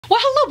Well,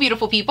 hello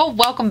beautiful people,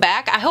 welcome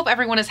back. I hope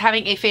everyone is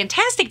having a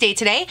fantastic day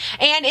today,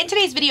 and in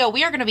today's video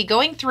we are going to be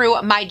going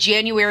through my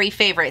January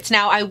favorites.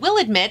 Now I will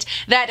admit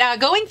that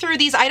going through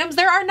these items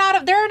there are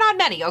not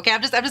many, okay?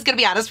 I'm just going to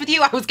be honest with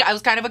you. I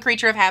was kind of a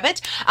creature of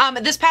habit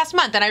this past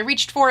month, and I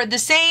reached for the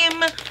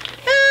same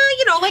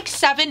you know, like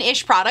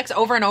 7-ish products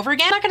over and over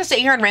again. I'm not gonna sit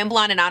here and ramble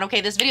on and on,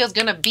 okay? This video is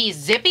gonna be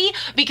zippy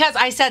because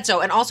I said so,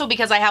 and also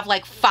because I have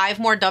like 5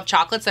 more Dove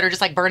chocolates that are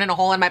just like burning a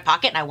hole in my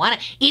pocket and I wanna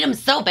eat them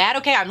so bad,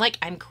 okay?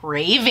 I'm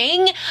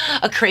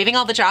craving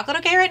all the chocolate,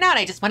 okay, right now, and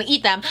I just wanna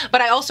eat them.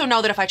 But I also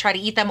know that if I try to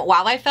eat them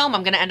while I film,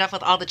 I'm gonna end up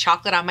with all the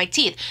chocolate on my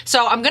teeth.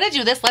 So I'm gonna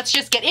do this. Let's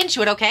just get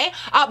into it, okay?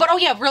 But oh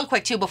yeah, real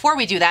quick too, before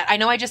we do that, I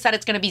know I just said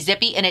it's gonna be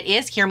zippy, and it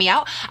is. Hear me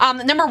out.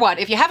 Number 1,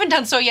 if you haven't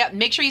done so yet,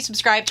 make sure you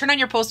subscribe, turn on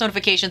your post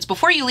notifications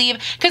before you leave,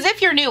 because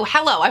if you're new,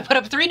 hello, I put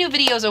up 3 new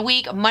videos a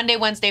week, Monday,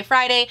 Wednesday,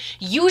 Friday,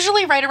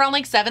 usually right around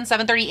like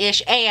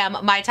 7:30-ish a.m.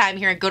 my time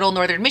here in good old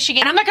Northern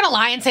Michigan. And I'm not gonna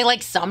lie and say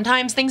like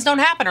sometimes things don't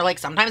happen, or like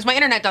sometimes my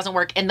internet doesn't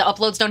work and the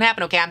uploads don't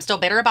happen, okay? I'm still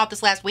bitter about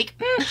this last week.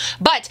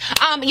 But,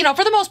 you know,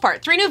 for the most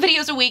part, 3 new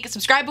videos a week,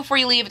 subscribe before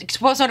you leave,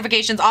 post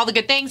notifications, all the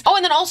good things. Oh,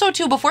 and then also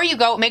too, before you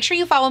go, make sure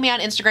you follow me on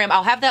Instagram.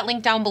 I'll have that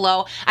link down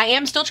below. I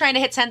am still trying to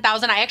hit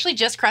 10,000. I actually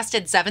just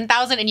crested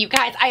 7,000, and you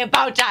guys, I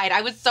about died.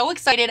 I was so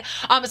excited.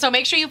 So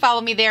make sure you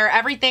follow me there.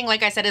 Everything,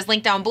 like I said, is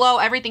linked down below.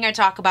 Everything I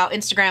talk about,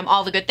 Instagram,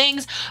 all the good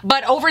things.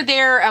 But over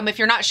there, if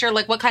you're not sure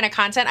like what kind of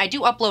content, I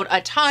do upload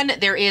a ton.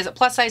 There is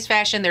plus size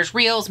fashion, there's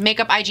reels,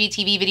 makeup,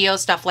 IGTV videos,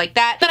 stuff like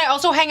that. Then I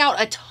also hang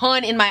out a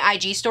ton in my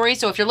IG stories.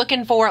 So if you're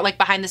looking for like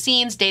behind the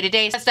scenes, day to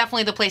day, that's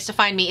definitely the place to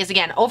find me, is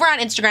again over on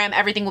Instagram.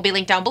 Everything will be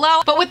linked down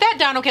below. But with that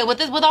done, okay,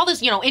 with all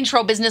this, you know,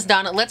 intro business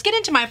done, let's get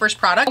into my first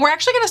product. We're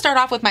actually gonna start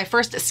off with my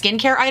first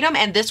skincare item,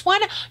 and this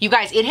one, you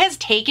guys, it has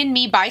taken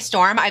me by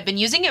storm. I've been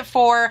using it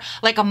for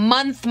like a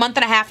month and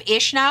a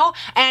half-ish now,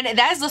 and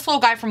that is this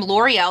little guy from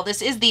L'Oreal.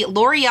 This is the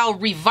L'Oreal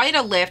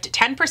Revitalift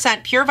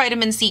 10% Pure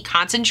Vitamin C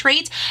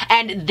Concentrate,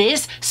 and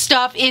this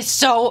stuff is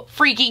so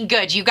freaking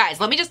good, you guys.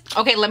 Let me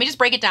just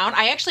break it down.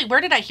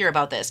 Where did I hear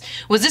about this?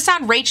 Was this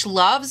on Rach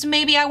Loves,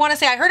 maybe? I want to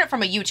say I heard it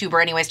from a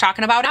YouTuber anyways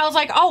talking about it. I was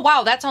like, oh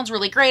wow, that sounds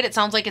really great. It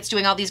sounds like it's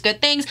doing all these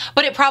good things,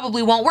 but it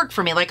probably won't work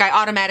for me. Like, I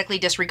automatically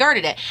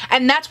disregarded it.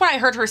 And that's when I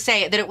heard her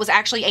say that it was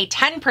actually a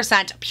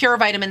 10% pure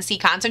vitamin C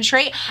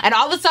concentrate. And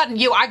all of a sudden,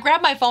 I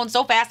grabbed my phone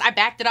so fast, I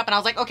backed it up and I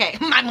was like, okay,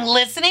 I'm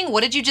listening.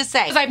 What did you just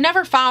say? Because I've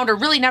never found, or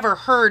really never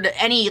heard,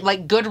 any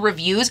like good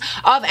reviews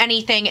of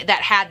anything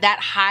that had that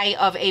high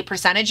of a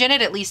percentage in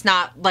it, at least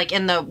not like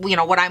in the, you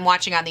know, what I'm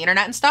watching on the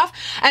internet and stuff.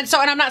 And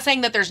so, and I'm not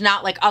saying that there's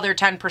not like other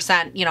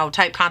 10%, you know,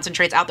 type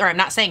concentrates out there. I'm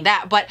not saying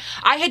that, but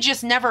I had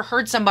just never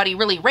heard somebody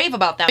really rave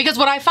about them. Because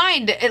what I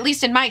find, at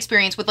least in my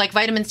experience with like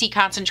vitamin C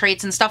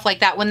concentrates and stuff like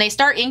that, when they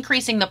start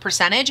increasing the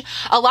percentage,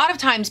 a lot of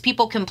times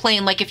people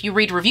complain, like if you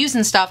read reviews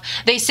and stuff,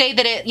 they say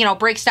that it, you know,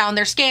 breaks down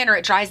their skin, or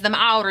it dries them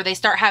out, or they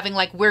start having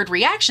like weird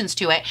reactions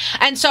to it.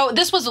 And so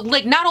this was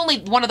like not only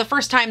one of the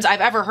first times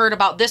I've ever heard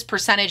about this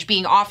percentage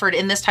being offered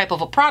in this type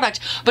of a product,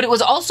 but it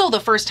was also the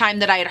first time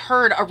that I had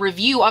heard a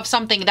review of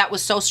something that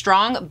was so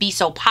strong be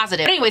so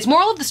positive. But anyways,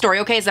 moral of the story,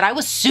 okay, is that I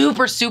was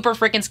super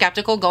freaking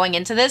skeptical going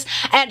into this,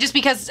 and just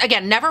because,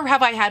 again, never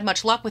have I had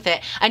much luck with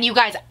it, and you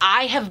guys,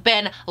 I have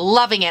been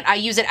loving it. I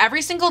use it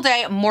every single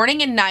day,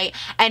 morning and night,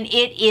 and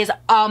it is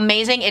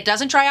amazing. It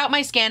doesn't dry out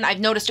my skin. I've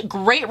noticed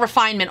great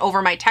refinement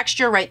over my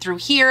texture right through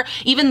here,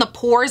 even the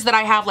pores that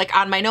I have like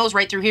on my nose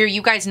right through here.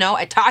 You guys know,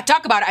 I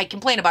talk about it, I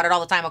complain about it all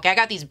the time, okay? I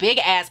got these big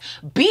ass,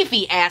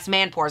 beefy ass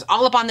man pores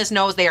all up on this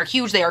nose. They are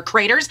huge, they are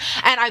craters,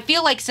 and I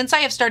feel like since I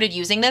have started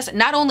using this,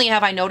 not only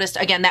have I noticed,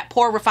 again, that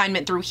pore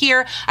refinement through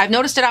here, I've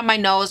noticed it on my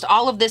nose,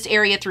 all of this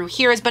area through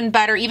here has been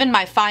better, even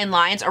my fine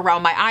lines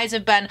around my eyes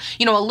have been,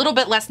 you know, a little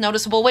bit less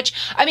noticeable, which,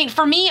 I mean,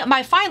 for me,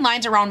 my fine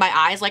lines around my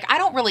eyes, like, I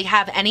don't really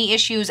have any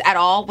issues at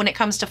all when it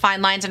comes to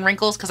fine lines and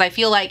wrinkles, because I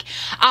feel like,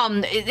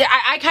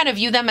 I kind of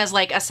view them as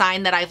like a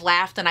sign that I've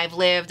laughed and I've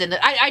lived, and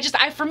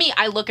for me,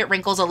 I look at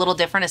wrinkles a little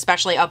different,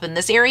 especially up in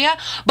this area.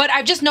 But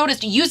I've just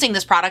noticed using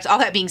this product, all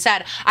that being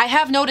said, I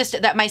have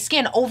noticed that my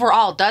skin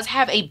overall does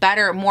have a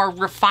better, more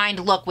refined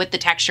look with the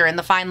texture and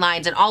the fine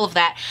lines and all of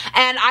that,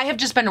 and I have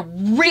just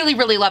been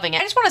really loving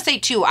it. I just want to say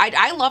too,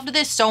 I loved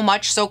this so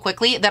much so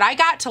quickly that I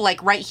got to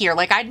like right here,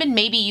 like I'd been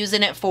maybe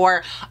using it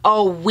for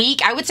a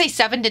week, I would say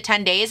 7 to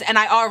 10 days, and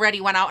I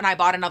already went out and I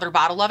bought another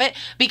bottle of it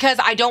because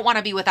I don't want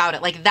to be without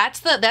it. Like that's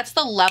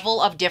the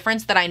level of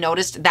difference that I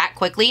noticed that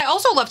quickly. I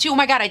also love too, oh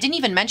my god, I didn't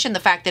even mention the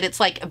fact that it's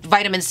like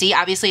vitamin C.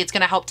 Obviously it's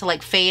going to help to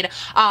like fade,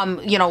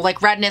 you know,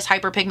 like redness,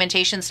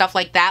 hyperpigmentation, stuff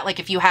like that. Like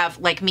if you have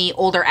like me,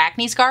 older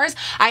acne scars,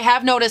 I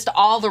have noticed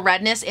all the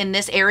redness in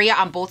this area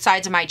on both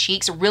sides of my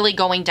cheeks really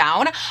going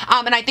down.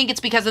 And I think it's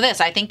because of this.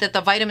 I think that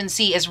the vitamin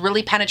C is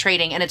really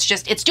penetrating, and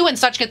it's doing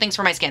such good things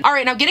for my skin. All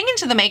right, now getting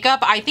into the makeup,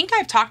 I think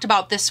I've talked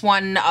about this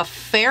one a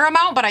fair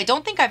amount, but I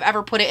don't think I've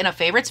ever put it in a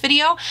favorites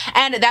video,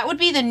 and that would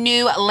be the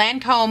new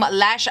Lancome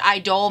Lash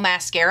Idol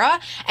mascara.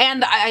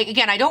 And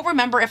again, I don't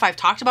remember if I've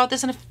talked about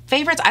this in a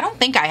favorites? I don't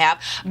think I have.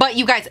 But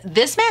you guys,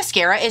 this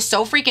mascara is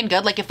so freaking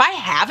good. Like, if I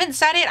haven't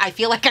said it, I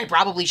feel like I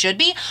probably should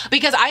be,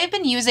 because I have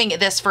been using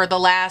this for the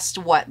last,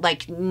 what,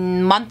 like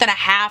month and a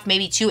half,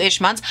 maybe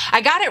 2-ish months.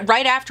 I got it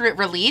right after it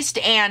released,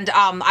 and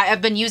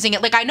I've been using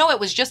it. Like, I know it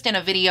was just in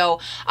a video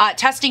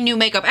testing new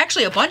makeup.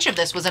 Actually, a bunch of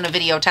this was in a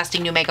video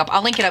testing new makeup.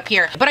 I'll link it up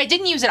here. But I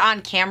didn't use it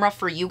on camera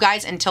for you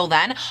guys until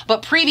then.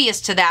 But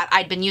previous to that,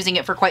 I'd been using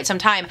it for quite some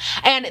time.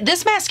 And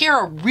this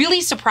mascara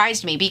really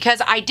surprised me,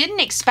 because I didn't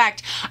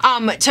expect,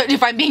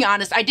 if I'm being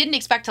honest, I didn't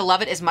expect to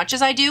love it as much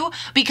as I do,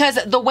 because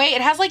the way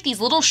it has like these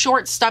little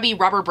short stubby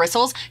rubber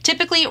bristles.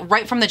 Typically,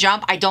 right from the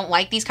jump, I don't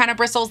like these kind of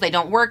bristles. They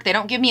don't work. They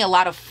don't give me a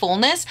lot of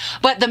fullness.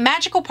 But the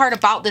magical part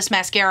about this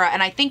mascara,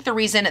 and I think the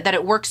reason that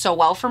it works so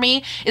well for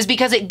me, is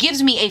because it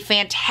gives me a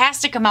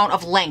fantastic amount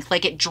of length.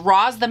 Like, it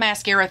draws the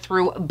mascara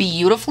through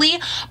beautifully,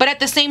 but at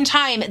the same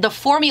time, the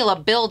formula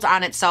builds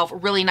on itself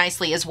really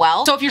nicely as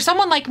well. So if you're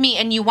someone like me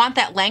and you want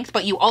that length,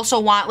 but you also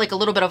want like a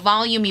little bit of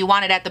volume, you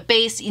want it at the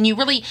base, and you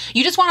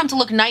just want them to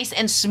look nice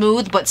and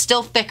smooth, but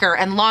still thicker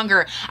and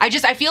longer.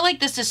 I feel like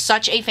this is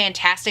such a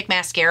fantastic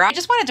mascara. I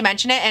just wanted to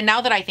mention it, and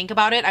now that I think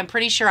about it, I'm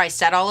pretty sure I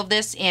said all of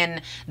this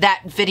in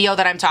that video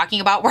that I'm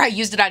talking about where I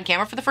used it on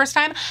camera for the first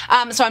time.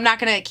 So I'm not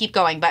gonna keep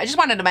going, but I just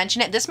wanted to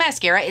mention it. This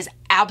mascara is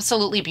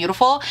absolutely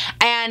beautiful,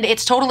 and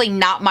it's totally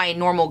not my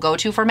normal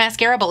go-to for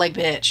mascara, but like,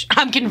 bitch,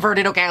 I'm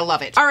converted, okay? I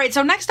love it. All right,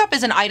 so next up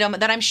is an item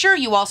that I'm sure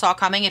you all saw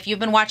coming if you've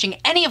been watching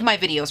any of my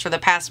videos for the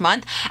past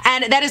month,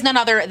 and that is none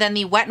other than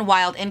the Wet n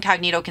Wild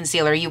Incognito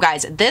Concealer. You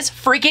guys, this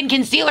freaking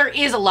concealer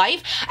is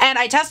life, and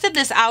I tested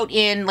this out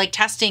in like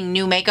testing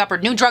new makeup or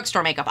new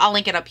drugstore makeup. I'll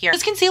link it up here.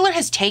 This concealer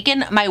has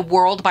taken my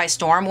world by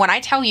storm. When I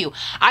tell you,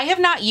 I have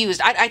not used,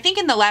 I think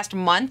in the last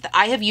month,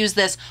 I have used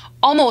this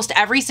almost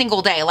every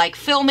single day, like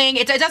filming.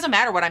 It doesn't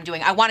matter what I'm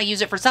doing. I want to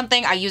use it for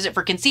something. I use it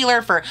for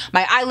concealer, for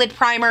my eyelid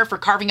primer, for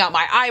carving out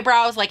my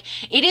eyebrows. Like,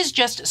 it is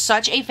just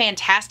such a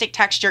fantastic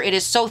texture. It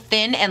is so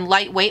thin and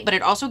lightweight, but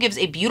it also gives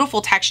a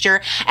beautiful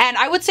texture. And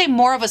I would say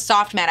more of a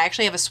soft matte. I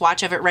actually have a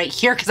swatch of it right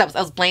here because I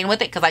was playing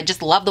with it because I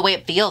just love the way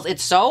it feels.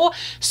 It's so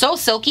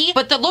silky,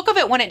 but the look of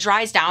it when it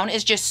dries down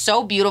is just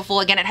so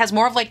beautiful. Again, it has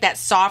more of like that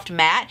soft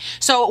matte.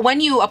 So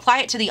when you apply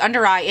it to the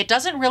under eye, it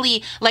doesn't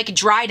really like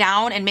dry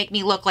down and make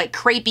me look like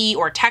crepey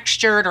or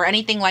textured or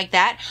anything like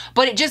that,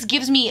 but it just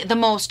gives me the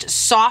most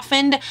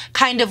softened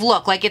kind of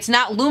look. Like, it's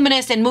not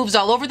luminous and moves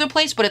all over the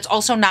place, but it's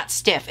also not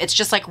stiff. It's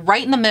just like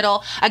right in the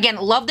middle. Again,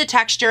 love the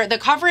texture. The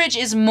coverage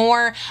is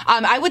more,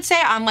 I would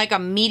say on like a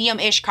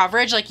medium-ish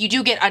coverage. Like, you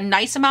do get a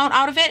nice amount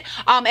out of it,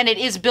 and it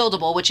is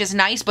buildable, which is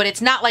nice, but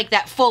it's not like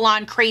that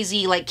full-on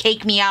crazy, like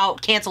cake me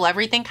out, cancel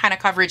everything kind of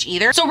coverage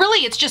either. So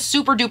really, it's just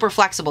super duper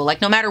flexible.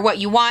 Like, no matter what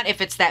you want,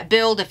 if it's that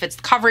build, if it's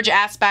coverage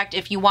aspect,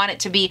 if you want it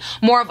to be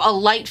more of a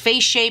light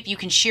face shape, you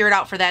can sheer it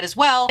out for that as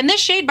well. And this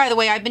shade, by the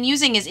way, I've been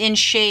using is in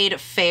shade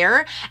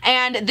Fair,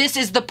 and this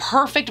is the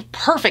perfect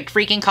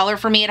freaking color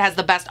for me. It has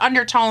the best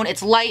undertone.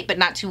 It's light, but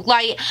not too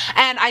light.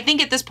 And I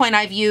think at this point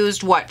I've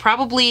used, what,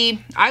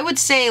 probably, I would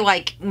say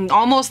like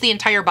almost the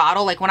entire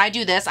bottle. Like, when I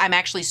do this, I'm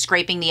actually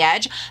scraping the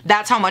edge.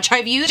 That's how much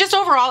I've used. Just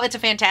overall, it's a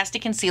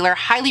fantastic concealer.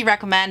 Highly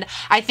recommend.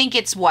 I think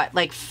it's what,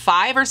 like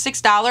 $5 or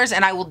 $6,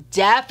 and I will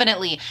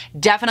definitely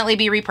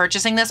be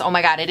repurchasing this. Oh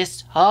my God, it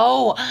is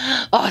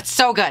it's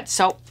so good.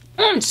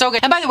 So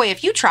good. And by the way,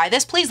 if you try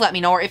this, please let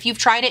me know. Or if you've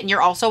tried it and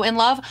you're also in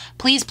love,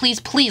 please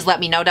let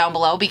me know down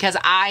below, because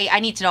I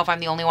need to know if I'm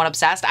the only one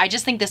obsessed. I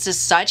just think this is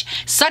such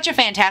a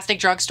fantastic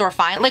drugstore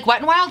find. Like,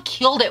 Wet n Wild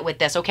killed it with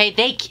this, okay?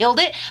 They killed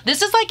it.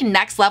 This is like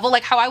next level.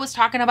 Like how I was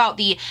talking about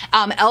the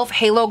e.l.f.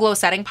 Halo Glow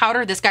Setting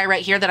Powder, this guy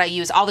right here that I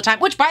use all the time,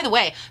 which, by the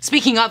way,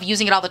 speaking of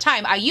using it all the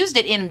time, I used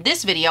it in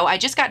this video. I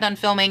just got done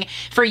filming.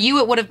 For you,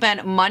 it would have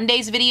been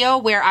Monday's video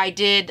where I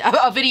did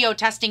a video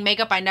testing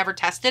makeup I never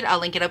tested. I'll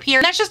link it up here.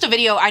 And that's just a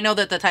video. I know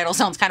that the title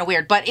sounds kind of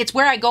weird, but it's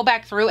where I go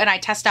back through and I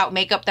test out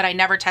makeup that I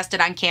never tested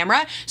on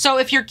camera. So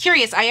if you're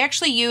curious, I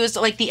actually used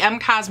like the M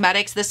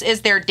Cosmetics. This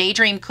is their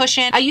Daydream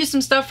Cushion. I used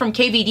some stuff from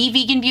KVD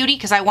Vegan Beauty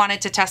because I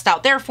wanted to test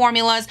out their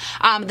formulas.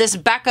 This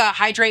Becca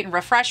Hydrate and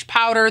Refresh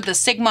Powder, the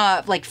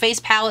Sigma like face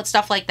palette,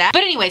 stuff like that.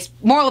 But anyways,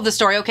 moral of the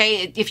story,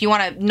 okay? If you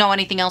want to know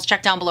anything else,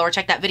 check down below or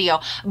check that video.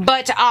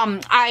 But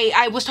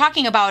I was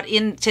talking about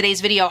in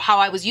today's video how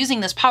I was using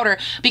this powder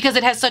because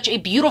it has such a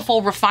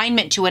beautiful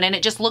refinement to it and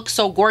it just looks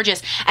so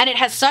gorgeous. And it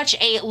has such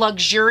a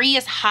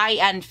luxurious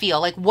high-end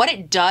feel. Like what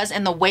it does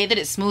and the way that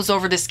it smooths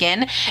over the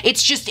skin,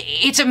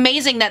 it's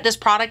amazing that this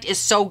product is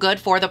so good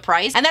for the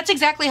price. And that's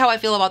exactly how I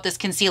feel about this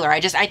concealer. I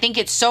think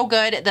it's so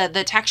good.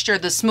 The texture,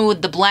 the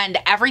smooth, the blend,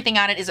 everything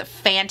on it is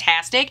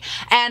fantastic.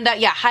 And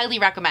yeah, highly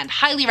recommend.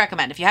 Highly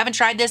recommend. If you haven't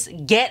tried this,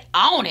 get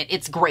on it.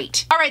 It's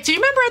great. All right, so you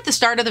remember at the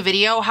start of the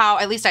video how,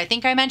 at least I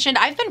think I mentioned,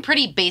 I've been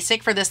pretty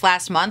basic for this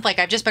last month. Like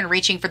I've just been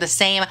reaching for the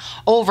same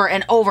over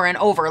and over and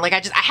over. Like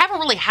I haven't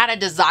really had a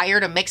desire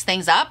to mix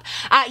things up.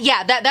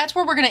 Yeah, that's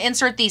where we're gonna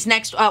insert these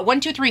next 1,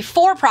 2, 3,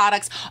 4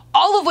 products,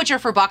 all of which are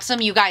for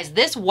Buxom. You guys,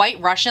 this White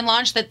Russian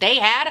launch that they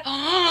had,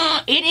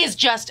 it is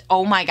just,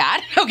 oh my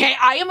God. Okay,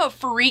 I am a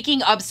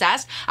freaking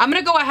obsessed. I'm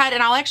gonna go ahead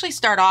and I'll actually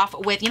start off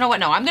with, you know what,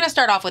 no, I'm gonna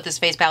start off with this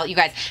face palette, you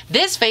guys.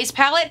 This face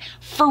palette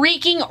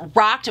freaking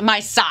rocked my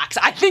socks.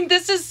 I think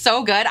this is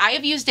so good. I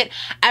have used it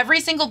every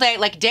single day,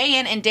 like day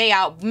in and day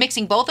out,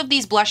 mixing both of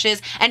these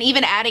blushes and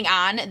even adding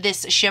on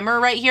this shimmer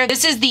right here.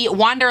 This is the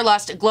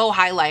Wanderlust Glow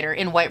Highlighter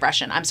in White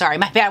Russian. I'm sorry,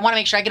 my bad. I wanna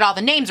make sure I get all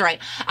the names right.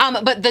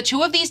 But the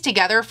two of these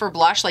together for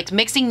blush, like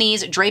mixing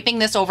these, draping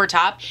this over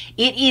top,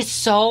 it is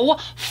so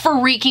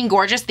freaking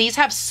gorgeous. These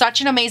have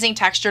such an amazing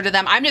texture to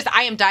them. I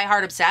am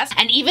diehard obsessed.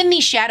 And even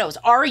these shadows,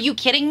 are you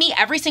kidding me?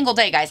 Every single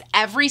day, guys,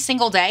 every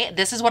single day,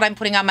 this is what I'm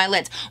putting on my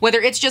lids.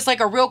 Whether it's just like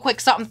a real quick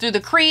something through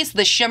the crease,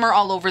 the shimmer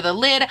all over the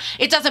lid,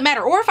 it doesn't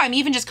matter. Or if I'm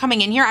even just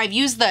coming in here, I've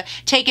used the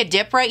Take a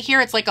Dip right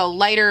here. It's like a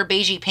lighter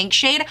beigey pink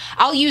shade.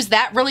 I'll use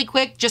that really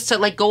quick just to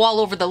like go all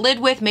over the lid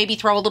with, maybe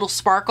throw a little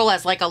sparkle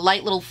as like a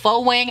light little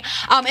faux wing.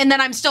 And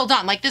then I'm still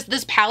done. Like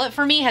this palette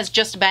for me has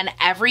just been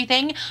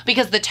everything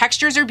because the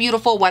textures are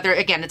beautiful, whether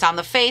again, it's on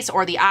the face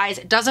or the eyes,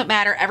 it doesn't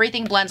matter.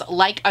 Everything blends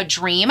like a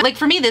dream. Like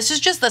for me, this is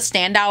just the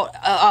standout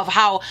of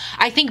how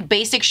I think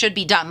basic should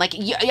be done. Like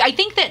I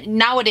think that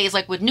nowadays,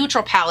 like with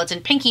neutral palettes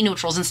and pinky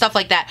neutrals and stuff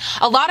like that,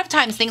 a lot of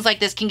times things like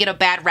this can get a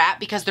bad rap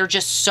because they're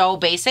just so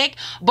basic,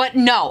 but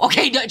no,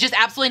 okay, just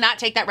absolutely not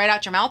take that right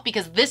out your mouth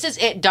because this is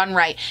it done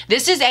right.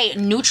 This is a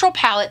neutral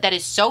palette that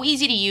is so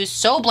easy to use,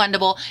 so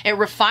blendable, it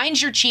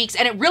refines your cheeks,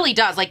 and it really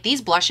does. Like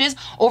these blushes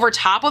over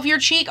top of your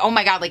cheek, oh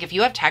my God, like if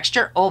you have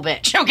texture, oh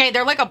bitch, okay,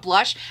 they're like a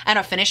blush and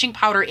a finishing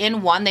powder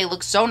in one. They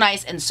look so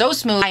nice and so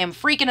smooth. I am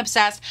freaking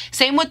obsessed.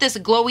 Same with this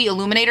glowy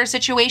illuminator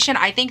situation.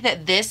 I think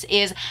that this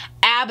is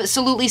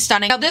absolutely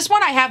stunning. Now this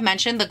one I have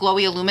mentioned, the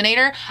glowy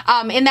illuminator,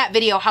 in that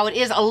video, how it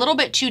is a little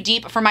bit too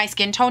deep for my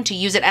skin tone to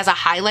use it as a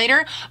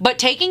highlighter, but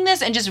taking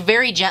this and just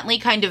very gently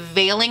kind of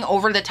veiling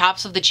over the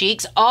tops of the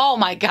cheeks, oh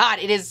my God,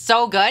 it is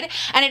so good.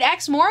 And it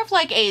acts more of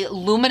like a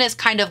luminous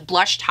kind of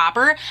blush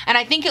topper, and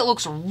I think it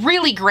looks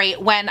really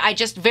great when I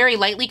just very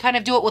lightly kind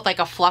of do it with like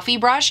a fluffy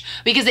brush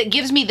because it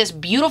gives me this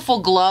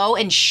beautiful glow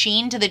and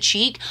sheen to the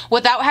cheek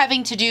without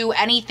having to do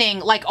anything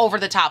like over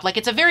the top. Like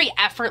it's a very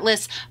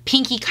effortless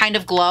pinky kind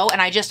of glow,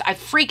 and I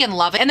freaking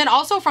love it. And then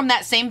also from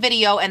that same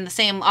video and the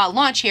same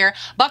launch here,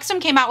 Buxom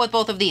came out with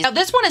both of these. Now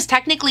this one is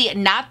technically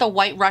not the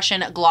White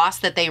Russian gloss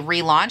that they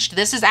relaunched.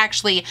 This is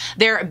actually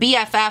their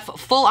BFF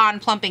full-on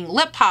plumping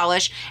lip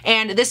polish,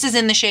 and this is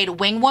in the shade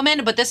Wing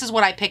Woman, but this is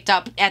what I picked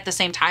up at the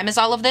same time as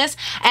all of this.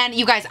 And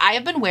you guys, I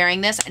have been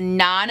wearing this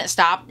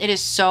non-stop. It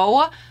is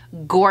so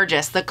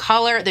gorgeous. The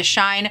color, the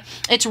shine,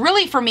 it's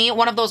really for me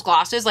one of those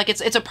glosses, like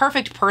it's a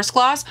perfect purse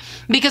gloss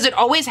because it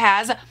always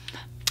has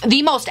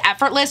the most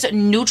effortless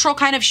neutral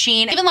kind of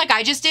sheen. Even like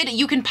I just did,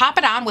 you can pop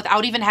it on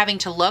without even having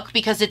to look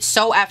because it's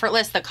so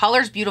effortless. The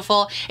color's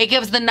beautiful. It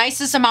gives the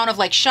nicest amount of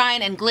like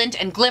shine and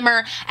glint and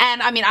glimmer.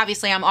 And I mean,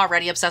 obviously I'm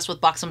already obsessed with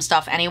Buxom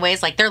stuff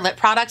anyways, like their lip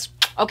products.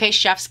 Okay,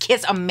 chef's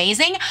kiss,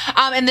 amazing.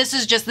 And this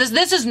is just,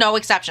 this is no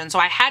exception. So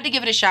I had to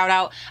give it a shout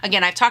out.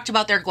 Again, I've talked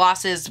about their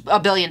glosses a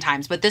billion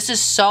times, but this is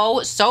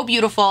so, so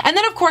beautiful. And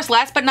then of course,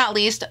 last but not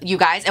least, you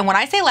guys, and when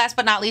I say last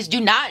but not least,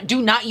 do not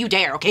you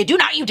dare, okay? Do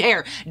not you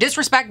dare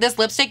disrespect this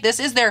lipstick.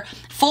 This is their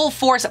Full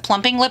Force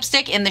Plumping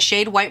Lipstick in the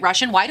shade White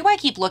Russian. Why do I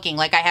keep looking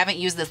like I haven't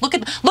used this? Look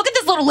at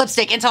this little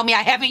lipstick and tell me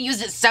I haven't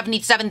used it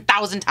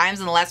 77,000 times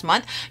in the last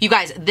month. You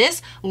guys,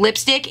 this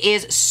lipstick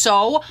is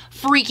so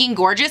freaking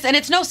gorgeous, and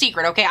it's no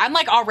secret, okay? I'm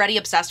like already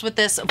obsessed with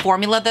this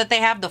formula that they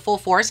have, the Full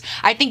Force.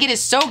 I think it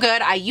is so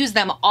good. I use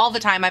them all the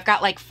time. I've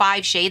got like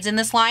 5 shades in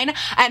this line.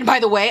 And by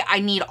the way, I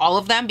need all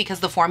of them because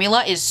the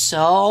formula is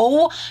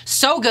so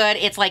good.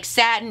 It's like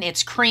satin,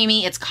 it's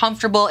creamy, it's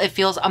comfortable, it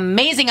feels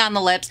amazing on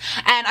the lips.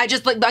 And I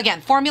just, again,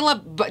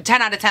 formula,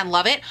 10 out of 10,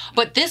 love it.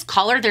 But this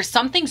color, there's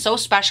something so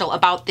special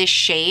about this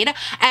shade.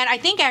 And I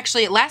think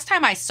actually last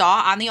time I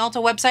saw on the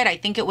Ulta website, I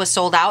think it was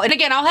sold out. And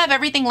again, I'll have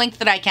everything linked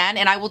that I can,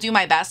 and I will do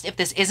my best. If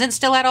this isn't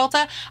still at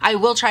Ulta, I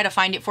will try to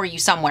find it for you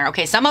somewhere.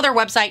 Okay, some other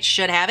website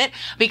should have it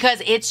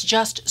because it's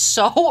just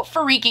so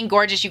freaking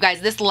gorgeous, you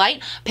guys. This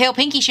light pale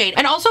pinky shade.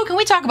 And also, can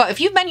we talk about,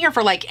 if you've been here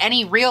for like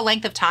any real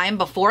length of time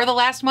before the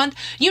last month,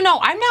 you know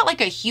I'm not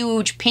like a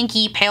huge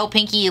pinky, pale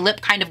pinky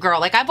lip kind of girl.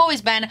 Like I've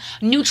always been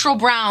neutral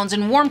browns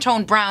and warm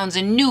toned browns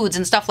and nudes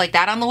and stuff like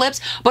that on the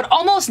lips, but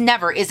almost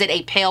never is it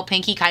a pale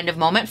pinky kind of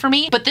moment for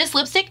me. But this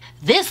lipstick,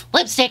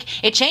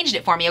 it changed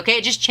it for me, okay?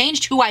 It just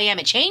changed who I am.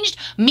 It changed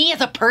me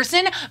as a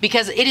person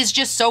because it is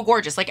just so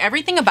gorgeous. Like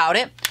everything about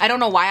it. I don't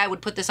know why I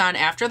would put this on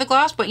after the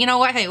gloss, but you know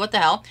what? Hey, what the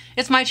hell?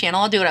 It's my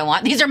channel. I'll do what I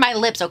want. These are my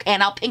lips, okay?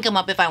 And I'll pink them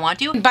up if I want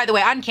to. And by the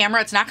way, on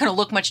camera, it's not going to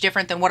look much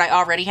different than what I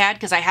already had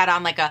because I had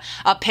on like a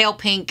pale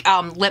pink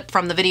lip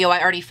from the video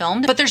I already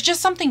filmed. But there's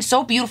just something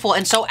so beautiful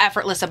and so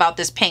effortless about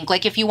this pink.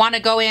 Like if you want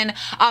to go in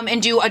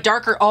and do a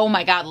darker, oh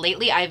my God,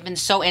 lately I've been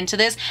so into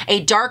this,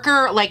 a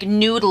darker like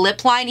nude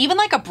lip line, even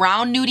like a brown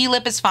brown nudie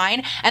lip is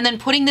fine. And then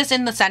putting this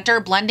in the center,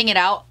 blending it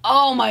out.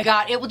 Oh my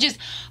God, it will just,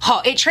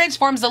 oh, it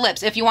transforms the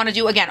lips. If you want to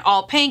do, again,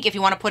 all pink, if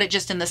you want to put it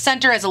just in the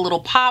center as a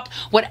little pop,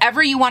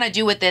 whatever you want to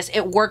do with this,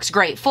 it works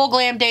great. Full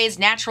glam days,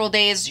 natural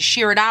days,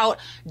 sheer it out,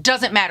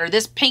 doesn't matter.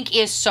 This pink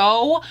is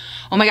so,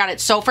 oh my God,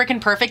 it's so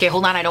freaking perfect. Okay,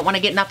 hold on, I don't want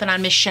to get nothing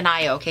on Miss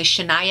Shania, okay?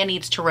 Shania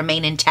needs to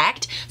remain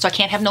intact, so I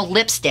can't have no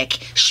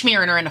lipstick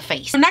smearing her in the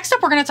face. So next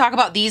up, we're going to talk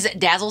about these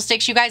Dazzle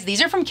sticks, you guys.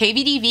 These are from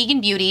KVD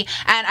Vegan Beauty,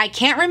 and I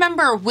can't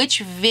remember which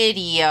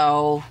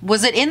video.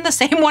 Was it in the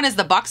same one as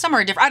the Buxom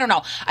or a different? I don't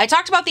know. I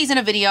talked about these in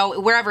a video,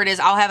 wherever it is,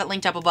 I'll have it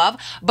linked up above.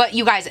 But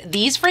you guys,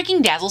 these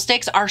freaking Dazzle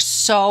sticks are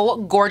so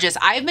gorgeous.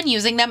 I've been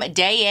using them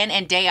day in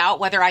and day out,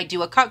 whether I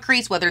do a cut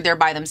crease, whether they're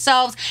by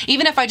themselves,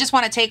 even if I just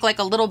want to take like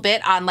a little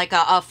bit on like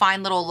a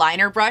fine little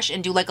liner brush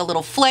and do like a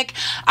little flick.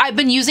 I've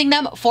been using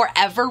them for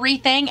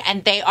everything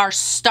and they are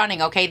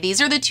stunning, okay?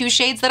 These are the two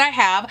shades that I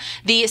have.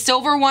 The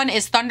silver one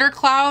is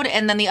Thundercloud,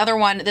 and then the other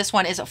one, this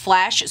one is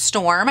Flash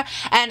Storm.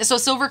 And so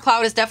Silver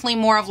Cloud is definitely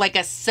more of like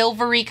a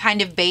silvery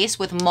kind of base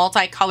with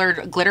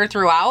multicolored glitter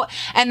throughout.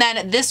 And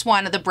then this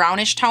one, the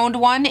brownish toned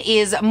one,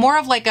 is more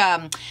of like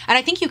a, and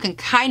I think you can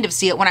kind of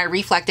see it when I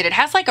reflect it. It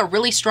has like a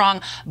really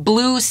strong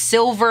blue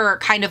silver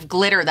kind of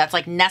glitter that's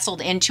like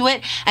nestled into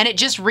it, and it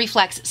just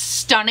reflects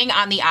stunning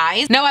on the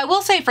eyes. Now I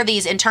will say for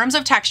these, in terms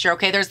of texture,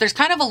 okay, there's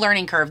kind of a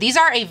learning curve. These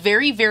are a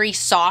very, very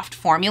soft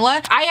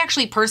formula. I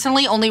actually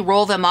personally only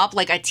roll them up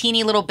like a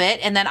teeny little bit,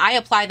 and then I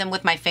apply them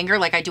with my finger,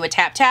 like I do a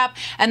tap tap,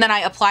 and then I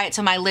apply it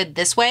to my lid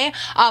this way.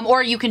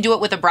 Or you can do it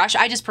with a brush.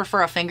 I just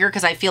prefer a finger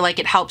because I feel like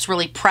it helps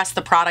really press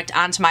the product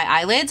onto my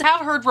eyelids.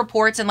 I've heard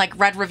reports and like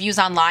read reviews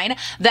online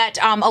that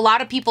a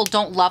lot of people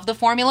don't love the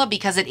formula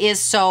because it is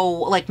so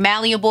like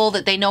malleable,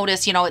 that they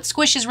notice, you know, it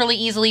squishes really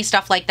easily,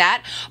 stuff like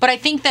that. But I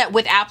think that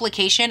with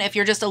application, if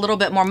you're just a little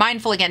bit more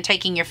mindful, again,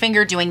 taking your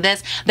finger, doing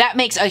this, that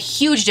makes a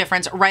huge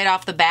difference right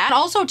off the bat. And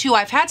also too,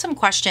 I've had some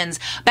questions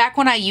back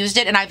when I used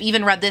it, and I've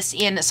even read this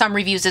in some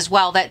reviews as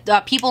well,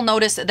 that people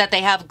notice that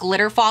they have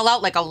glitter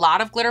fallout, like a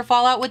lot of glitter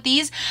fallout with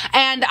these.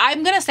 And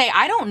I'm gonna say,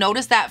 I don't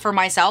notice that for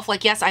myself.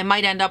 Like, yes, I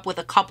might end up with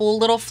a couple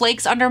little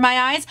flakes under my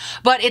eyes,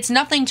 but it's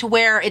nothing to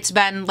where it's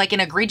been like an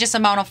egregious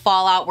amount of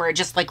fallout where it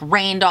just like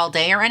rained all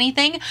day or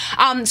anything.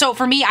 So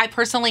for me, I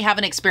personally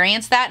haven't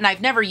experienced that, and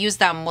I've never used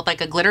them with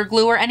like a glitter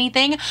glue or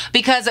anything,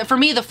 because for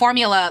me, the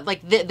formula,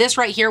 like this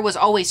right here, was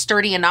always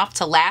sturdy enough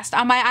to last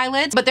on my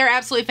eyelids. But they're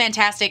absolutely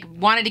fantastic.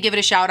 Wanted to give it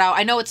a shout out.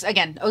 I know it's,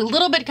 again, a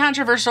little bit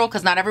controversial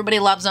because not everybody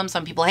loves them.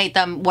 Some people hate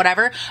them,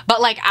 whatever.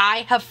 But like,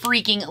 I have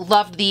freaking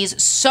loved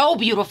these. So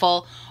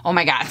beautiful. Oh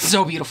my God,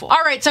 so beautiful.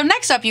 All right, so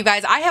next up, you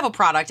guys, I have a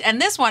product,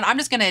 and this one, I'm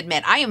just gonna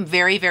admit, I am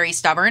very, very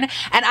stubborn,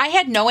 and I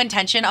had no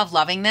intention of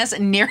loving this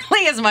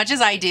nearly as much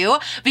as I do,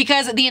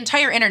 because the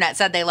entire internet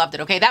said they loved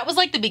it, okay? That was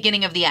like the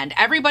beginning of the end.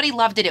 Everybody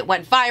loved it. It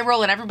went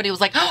viral, and everybody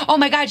was like, oh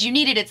my God, you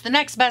need it. It's the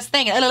next best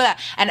thing.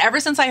 And ever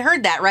since I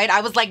heard that, right,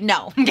 I was like,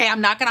 no, okay, I'm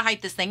not gonna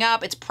hype this thing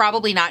up. It's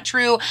probably not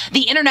true.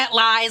 The internet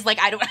lies. Like,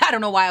 I don't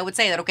know why I would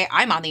say that, okay?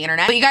 I'm on the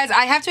internet. But you guys,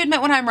 I have to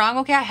admit when I'm wrong,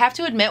 okay? I have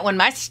to admit when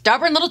my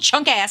stubborn little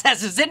chunk ass has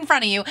to sit in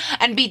front of you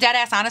and be dead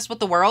ass honest with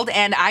the world.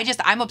 And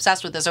I'm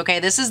obsessed with this, okay?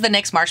 This is the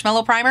NYX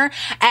Marshmallow Primer,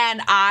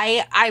 and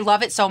I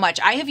love it so much.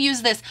 I have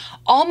used this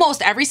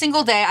almost every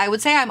single day. I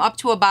would say I'm up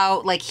to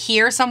about like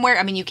here somewhere.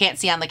 I mean, you can't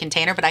see on the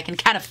container, but I can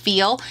kind of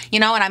feel, you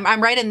know, and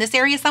I'm right in this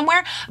area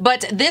somewhere.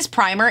 But this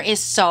primer is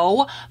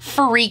so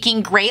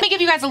freaking great. Let me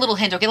give you guys a little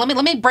hint, okay?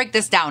 Let me break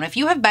this down. If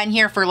you have been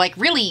here for like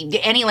really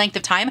any length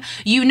of time,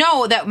 you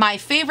know that my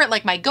favorite,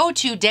 like my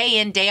go-to day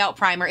in, day out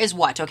primer is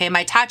what, okay?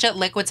 My Tatcha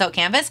Liquid Silk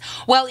Canvas.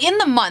 Well, in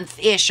the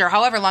month-ish or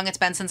however long it's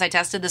been since I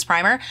tested this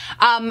primer,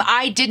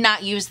 I did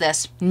not use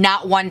this,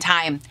 not one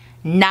time.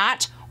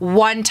 Not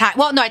one time.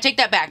 Well, no, I take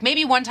that back.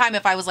 Maybe one time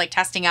if I was like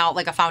testing out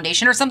like a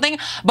foundation or something.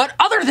 But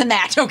other than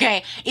that,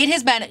 okay, it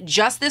has been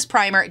just this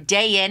primer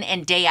day in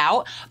and day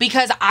out,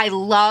 because I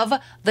love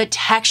the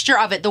texture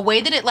of it, the way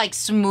that it like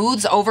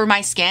smooths over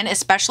my skin,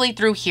 especially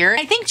through here.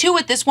 I think too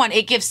with this one,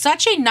 it gives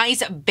such a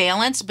nice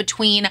balance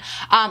between,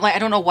 like, I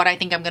don't know what I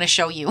think I'm going to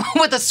show you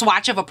with a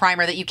swatch of a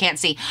primer that you can't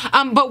see.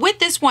 But with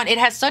this one, it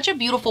has such a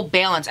beautiful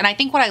balance. And I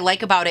think what I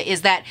like about it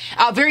is that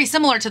very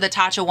similar to the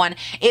Tatcha one,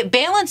 it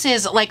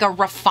balances like a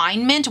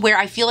refinement where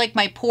I feel like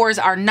my pores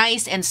are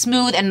nice and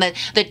smooth, and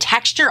the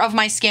texture of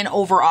my skin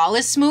overall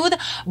is smooth,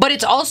 but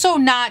it's also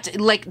not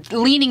like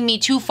leaning me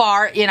too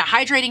far in a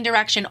hydrating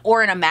direction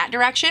or in a matte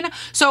direction.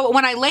 So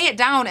when I lay it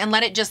down and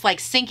let it just like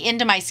sink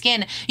into my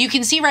skin, you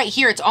can see right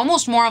here, it's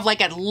almost more of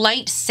like a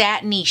light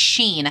satiny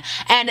sheen.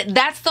 And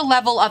that's the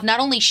level of not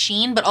only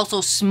sheen, but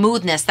also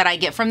smoothness that I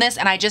get from this.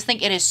 And I just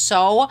think it is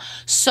so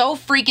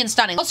freaking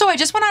stunning. Also, I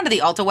just went onto the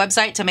Ulta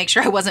website to make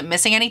sure I wasn't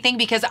missing anything,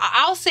 because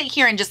I'll sit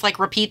here and just like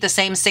repeat the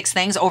same 6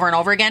 things things over and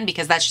over again,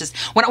 because that's just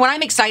when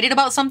I'm excited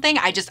about something,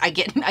 I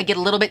get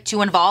a little bit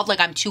too involved, like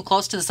I'm too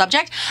close to the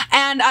subject.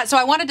 And so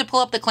I wanted to pull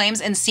up the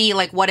claims and see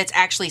like what it's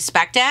actually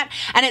spec'd at.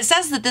 And it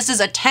says that this is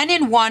a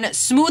 10-in-1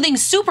 smoothing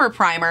super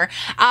primer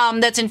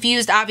that's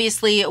infused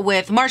obviously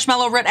with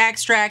marshmallow root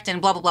extract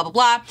and blah, blah, blah, blah,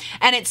 blah.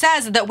 And it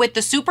says that with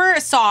the super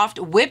soft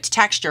whipped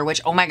texture,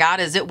 which, oh my God,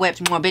 is it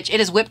whipped? Well, bitch, it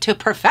is whipped to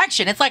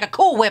perfection. It's like a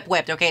Cool Whip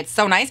whipped, okay? It's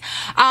so nice.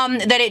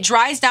 That it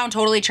dries down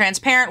totally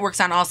transparent, works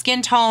on all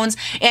skin tones,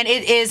 and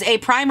it is a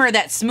primer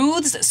that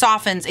smooths,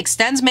 softens,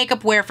 extends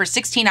makeup wear for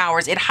 16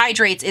 hours. It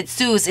hydrates, it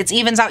soothes, it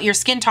evens out your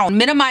skin tone,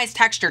 minimize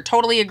texture,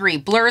 totally agree,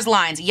 blurs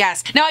lines,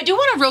 yes. Now I do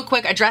want to real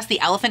quick address the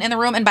elephant in the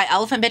room, and by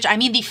elephant, bitch, I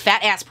mean the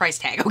fat ass price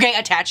tag, okay,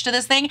 attached to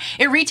this thing.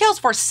 It retails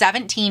for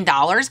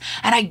 $17,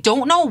 and I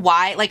don't know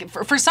why, like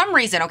for some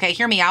reason, okay,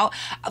 hear me out.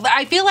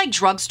 I feel like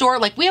drugstore,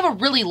 like we have a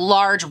really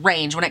large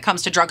range when it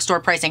comes to drugstore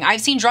pricing.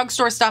 I've seen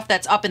drugstore stuff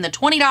that's up in the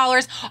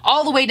 $20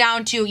 all the way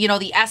down to, you know,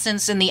 the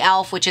Essence and the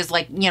e.l.f., which is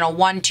like, you know,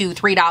 $1, $2,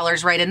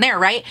 $3 right in there,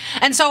 right?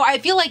 And so I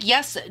feel like,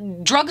 yes,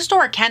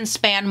 drugstore can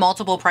span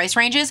multiple price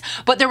ranges,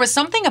 but there was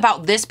something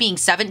about this being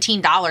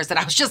 $17 that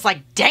I was just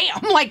like,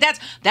 damn, like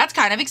that's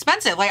kind of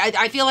expensive. Like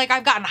I feel like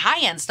I've gotten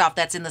high-end stuff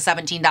that's in the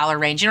 $17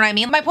 range, you know what I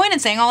mean? My point in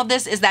saying all of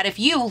this is that if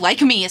you,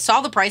 like me,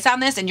 saw the price on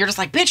this and you're just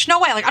like, bitch, no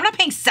way, like I'm not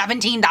paying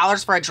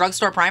 $17 for a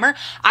drugstore primer.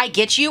 I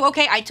get you,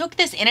 okay? I took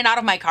this in and out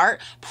of my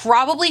cart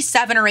probably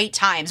 7 or 8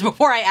 times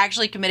before I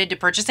actually committed to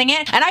purchasing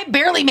it, and I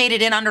barely made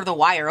it in under the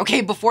wire,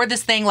 okay, before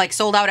this thing like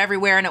sold out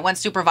everywhere and it went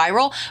super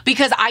viral,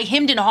 because I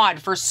hemmed and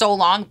hawed for so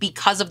long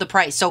because of the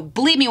price. So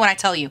believe me when I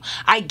tell you,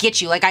 I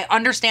get you. Like I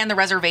understand the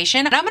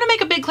reservation, and I'm gonna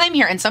make a big claim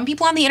here, and some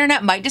people on the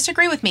internet might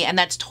disagree with me, and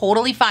that's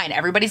totally fine.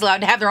 Everybody's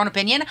allowed to have their own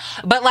opinion,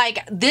 but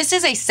like this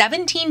is a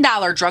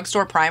 $17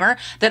 drugstore primer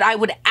that I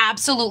would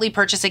absolutely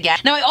purchase again.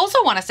 Now I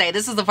also want to say,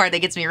 this is the part that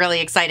gets me really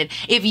excited.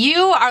 If you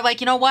are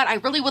like, you know what, I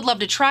really would love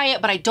to try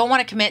it, but I don't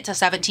want to commit to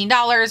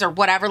 $17 or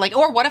whatever, like,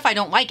 or what if I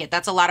don't like it?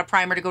 That's a lot of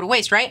primer to go to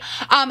waste, right?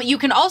 You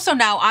can also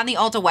now on the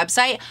Ulta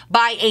website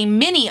buy a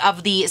mini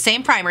of the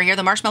same primer here,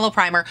 the Marshmallow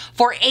Primer,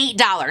 for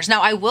 $8.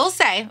 Now I will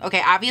say,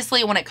 okay,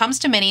 obviously when it comes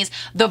to minis,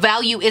 the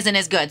value isn't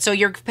as good. So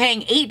you're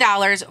paying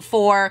 $8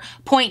 for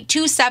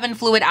 0.27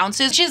 fluid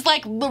ounces, which is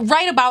like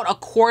right about a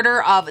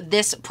quarter of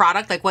this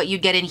product, like what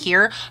you'd get in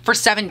here for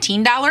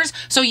 $17.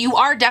 So you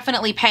are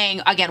definitely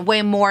paying, again,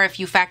 way more if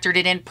you factored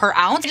it in per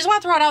ounce. I just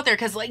want to throw it out there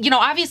because, like, you know,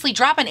 obviously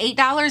dropping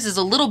 $8 is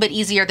a little bit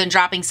easier than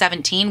dropping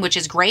 $17, which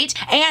is great.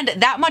 And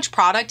that much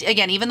product,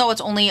 again, even though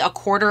it's only a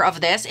quarter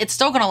of this, it's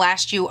still going to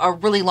last you a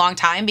really long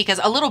time because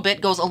a little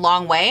bit goes a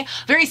long way.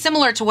 Very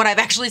similar to what I've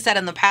actually said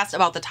in the past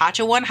about the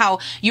Tatcha one, how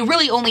you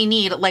really only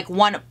need like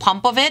 1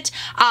 pump of it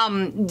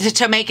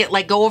to make it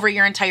like go over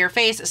your entire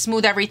face,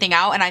 smooth everything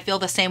out. And I feel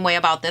the same way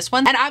about this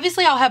one. And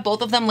obviously I'll have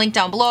both of them linked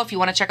down below if you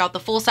want to check out the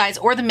full size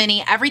or the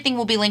mini. Everything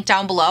will be linked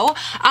down below.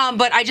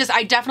 But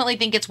I definitely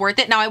think it's worth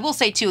it. Now I will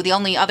say too, the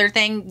only other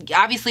thing,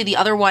 obviously the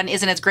other one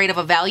isn't as great of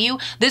a value.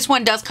 This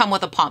one does come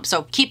with a pump.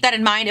 So keep that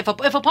in mind. If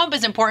a pump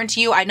is important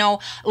to you, I know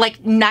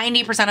like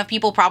 90% of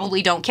people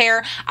probably don't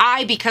care.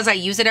 Because I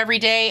use it every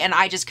day and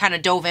I just kind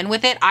of dove in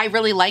with it, I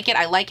really like it.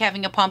 I like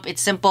having a pump.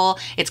 It's simple.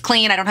 It's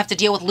clean. I don't have to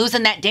deal with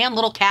losing that damn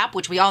little cap,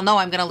 which we all know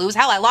I'm going to lose.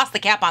 Hell, I lost the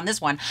cap on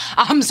this one.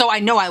 So I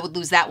know I would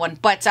lose that one.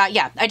 But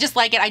yeah, I just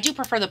like it. I do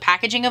prefer the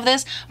packaging of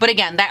this. But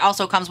again, that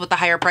also comes with the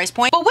higher price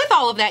point. But with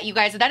all of that, you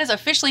guys, that is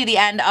officially the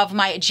end of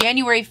my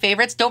January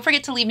favorites. Don't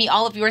forget to leave me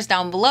all of yours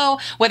down below,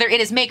 whether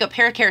it is makeup,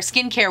 hair care,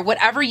 skincare,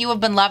 whatever you have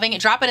been loving,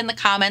 drop it in the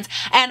comments.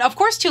 And of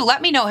course too,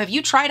 let me know, have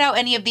you tried out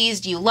any of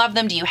these? Do you love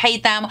them? Do you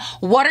hate them?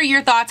 What are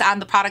your thoughts on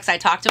the products I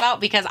talked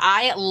about? Because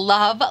I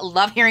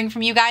love hearing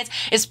from you guys,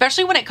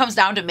 especially when it comes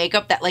down to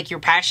makeup that like you're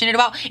passionate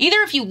about. Either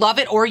if you love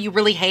it or you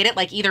really hate it,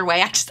 like either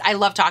way, I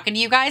love talking to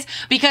you guys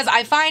because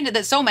I find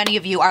that so many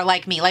of you are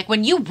like me. Like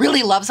when you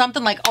really love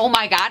something, like, oh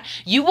my God,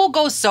 you will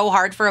go so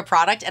hard for a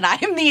product. And I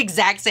am the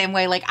exact same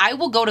way. Like I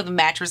will go to the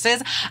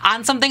mattresses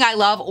on something I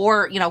love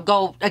or, you know,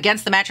 go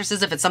against the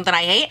mattresses if it's something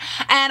I hate.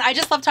 And I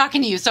just love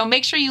talking to you. So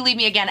make sure you leave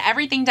me, again,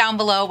 everything down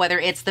below, whether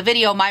it's the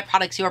video, my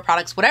products, your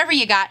products, whatever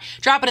you got,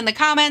 drop it in the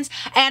comments.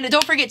 And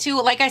don't forget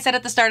to, like I said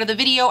at the start of the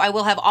video, I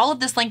will have all of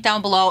this linked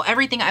down below,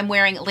 everything I'm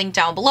wearing linked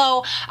down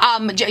below,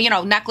 you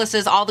know,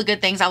 necklaces, all the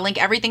good things. I'll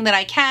link everything that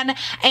I can.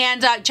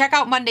 And check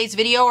out Monday's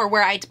video or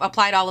where I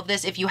applied all of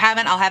this. If you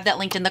haven't, I'll have that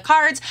linked in the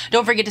cards.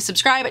 Don't forget to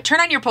subscribe, turn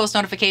on your post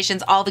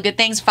notifications, all the good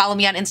things. Follow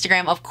me on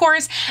Instagram, of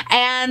course.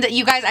 And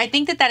you guys, I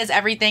think that is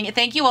everything.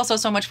 Thank you all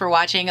so much for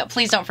watching.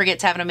 Please don't forget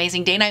to have an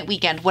amazing day, night,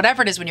 weekend,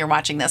 whatever it is when you're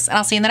watching this. And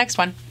I'll see you in the next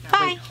one.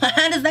 Bye.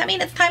 Does that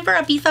mean it's time for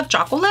a piece of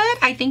chocolate?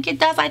 I think it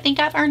does. I think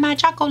I've earned my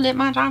chocolate,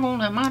 my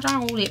chocolate, my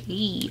chocolate,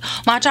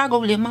 my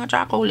chocolate, my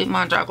chocolate,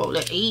 my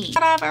chocolate.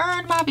 I've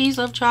earned my piece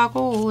of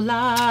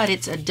chocolate.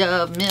 It's a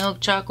Dove milk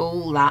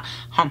chocolate.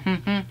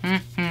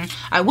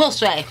 I will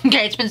say,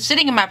 okay, it's been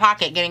sitting in my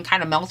pocket getting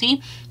kind of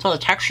melty, so the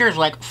texture is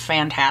like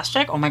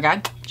fantastic. Oh my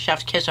God,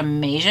 chef's kiss,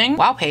 amazing.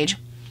 Wow, Paige,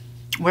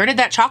 where did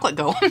that chocolate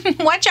go?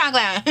 What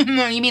chocolate?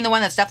 You mean the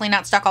one that's definitely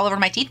not stuck all over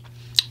my teeth?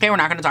 Okay, we're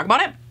not going to talk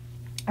about it.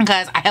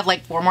 because I have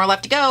like 4 more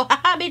left to go.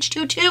 Haha, bitch,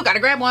 2-2, gotta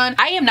grab one.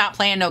 I am not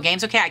playing no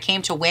games, okay? I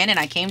came to win and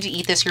I came to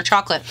eat this here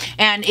chocolate.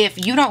 And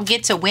if you don't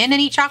get to win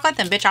and eat chocolate,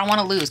 then bitch, I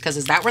wanna lose, because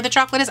is that where the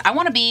chocolate is? I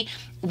wanna be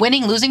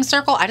winning, losing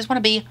circle. I just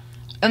wanna be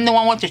in the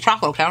one with the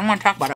chocolate, okay? I don't wanna talk about it.